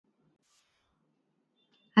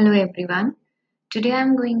Hello everyone. Today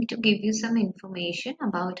I'm going to give you some information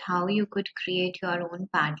about how you could create your own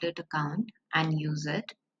Padlet account and use it.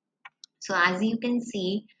 So as you can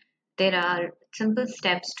see, there are simple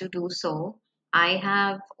steps to do so. I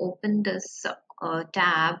have opened this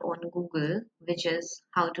tab on Google, which is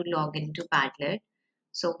how to log into Padlet.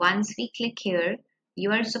 So once we click here, you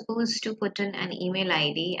are supposed to put in an email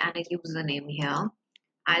ID and a username here.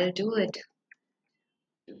 I'll do it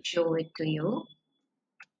to show it to you.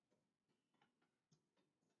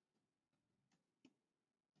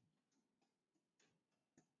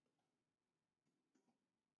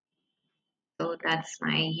 So that's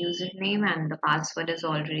my username and the password is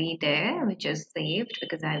already there, which is saved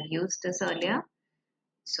because I've used this earlier.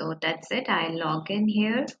 So that's it. I'll log in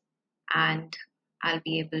here and I'll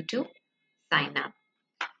be able to sign up.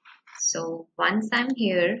 So once I'm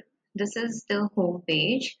here, this is the home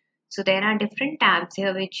page. So there are different tabs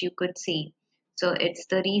here which you could see. So it's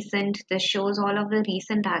the recent, this shows all of the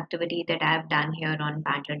recent activity that I've done here on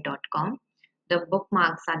Padlet.com. The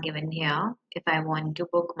bookmarks are given here. If I want to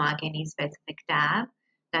bookmark any specific tab,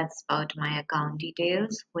 that's about my account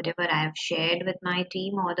details. Whatever I have shared with my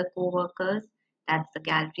team or the co-workers, that's the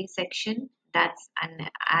gallery section. That's an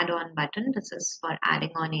add-on button. This is for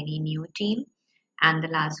adding on any new team. And the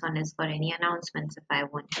last one is for any announcements if I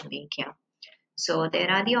want to make here. So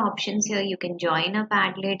there are the options here. You can join a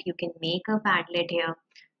Padlet, you can make a Padlet here.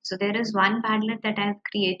 So there is one Padlet that I've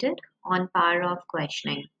created on power of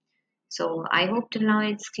questioning. So I hope till now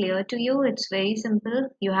it's clear to you. It's very simple.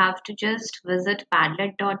 You have to just visit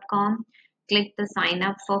padlet.com, click the sign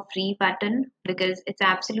up for free button because it's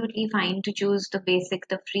absolutely fine to choose the basic,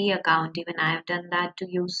 the free account. Even I have done that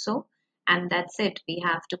to use so. And that's it. We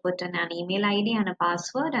have to put in an email ID and a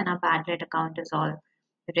password and our Padlet account is all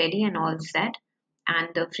ready and all set. And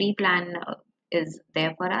the free plan is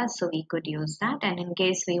there for us, so we could use that. And in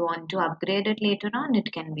case we want to upgrade it later on,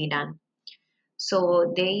 it can be done.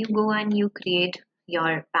 So there you go and you create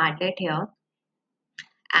your Padlet here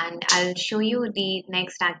and I'll show you the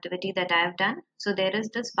next activity that I've done. So there is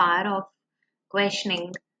this power of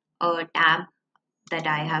questioning tab that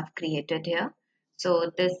I have created here. So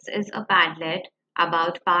this is a Padlet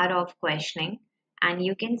about power of questioning and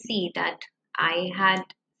you can see that I had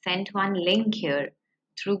sent one link here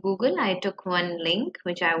through Google. I took one link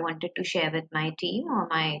which I wanted to share with my team or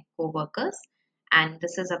my co-workers and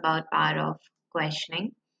this is about power of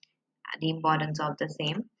questioning, the importance of the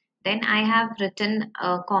same. Then I have written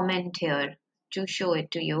a comment here to show it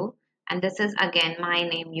to you. And this is again my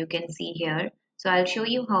name you can see here. So I'll show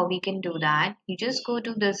you how we can do that. You just go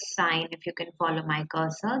to this sign if you can follow my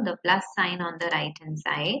cursor, the plus sign on the right hand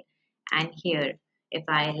side. And here, if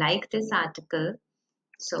I like this article,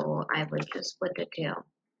 so I will just put it here.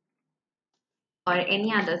 Or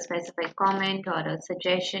any other specific comment or a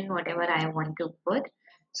suggestion, whatever I want to put.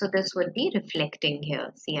 So this would be reflecting here.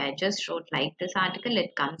 See, I just wrote like this article,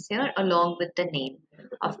 it comes here along with the name.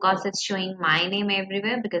 Of course, it's showing my name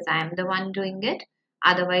everywhere because I am the one doing it.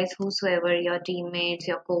 Otherwise, whosoever your teammates,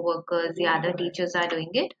 your co-workers, the other teachers are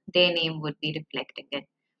doing it, their name would be reflecting it.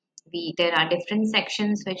 There are different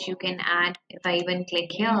sections which you can add. If I even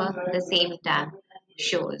click here, the same tab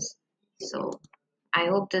shows. So I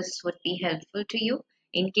hope this would be helpful to you.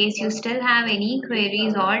 In case you still have any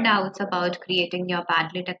queries or doubts about creating your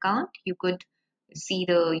Padlet account, you could see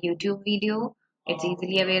the YouTube video. It's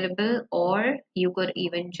easily available, or you could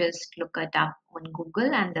even just look it up on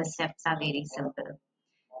Google, and the steps are very simple.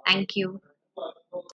 Thank you.